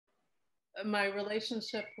my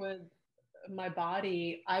relationship with my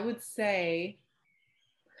body, I would say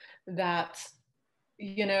that,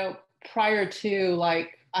 you know, prior to,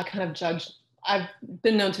 like, I kind of judged, I've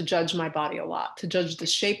been known to judge my body a lot, to judge the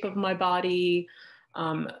shape of my body,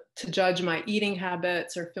 to judge my eating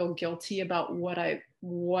habits or feel guilty about what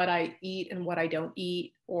I eat and what I don't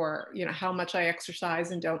eat, or, you know, how much I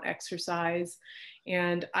exercise and don't exercise.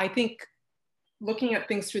 And I think looking at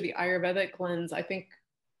things through the Ayurvedic lens, I think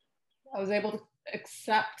I was able to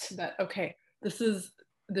accept that, okay, this is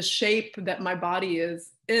the shape that my body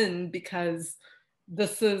is in because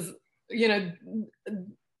this is, you know,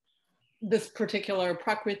 this particular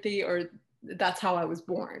prakriti, or that's how I was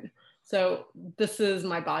born. So this is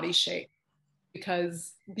my body shape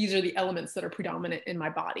because these are the elements that are predominant in my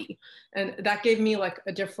body. And that gave me like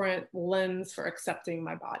a different lens for accepting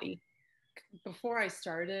my body. Before I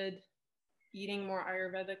started eating more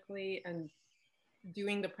Ayurvedically and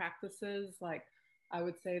doing the practices, like, I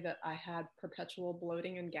would say that I had perpetual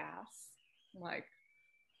bloating and gas. Like,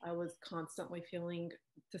 I was constantly feeling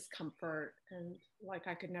discomfort, and like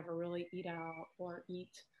I could never really eat out or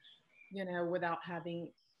eat, you know, without having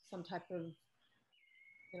some type of,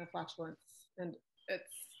 you know, flatulence. And it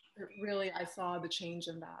really, I saw the change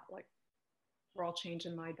in that, like, overall change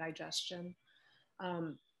in my digestion.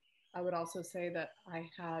 Um, I would also say that I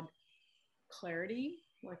had clarity,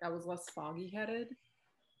 like I was less foggy headed.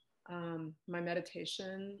 My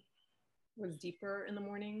meditation was deeper in the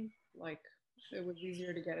morning. Like, it was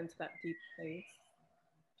easier to get into that deep place.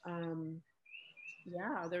 Um,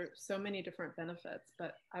 yeah, there are so many different benefits,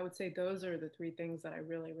 but I would say those are the three things that I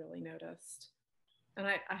really, really noticed. And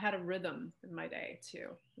I had a rhythm in my day too.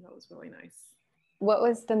 And that was really nice. What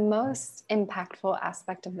was the most impactful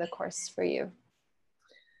aspect of the course for you?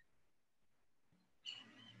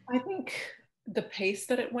 I think the pace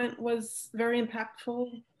that it went was very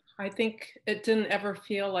impactful. I think it didn't ever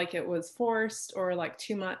feel like it was forced or like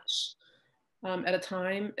too much. At a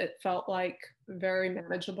time. It felt like very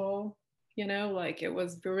manageable, you know, like it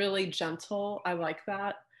was really gentle. I like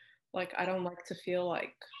that. Like, I don't like to feel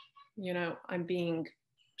like, you know, I'm being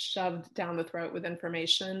shoved down the throat with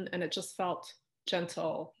information. And it just felt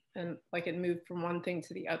gentle and like it moved from one thing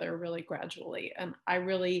to the other really gradually. And I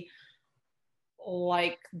really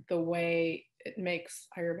like the way it makes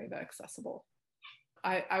Ayurveda accessible.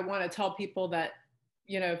 I want to tell people that,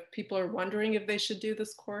 you know, if people are wondering if they should do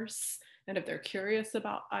this course and if they're curious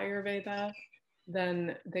about Ayurveda,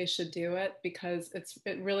 then they should do it, because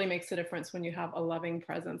it really makes a difference when you have a loving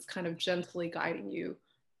presence kind of gently guiding you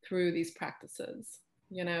through these practices,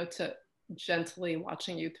 you know, to gently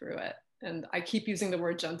watching you through it. And I keep using the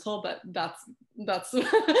word gentle, but that's that's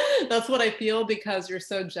what I feel, because you're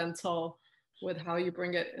so gentle with how you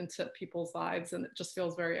bring it into people's lives, and it just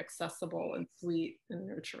feels very accessible and sweet and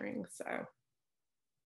nurturing. So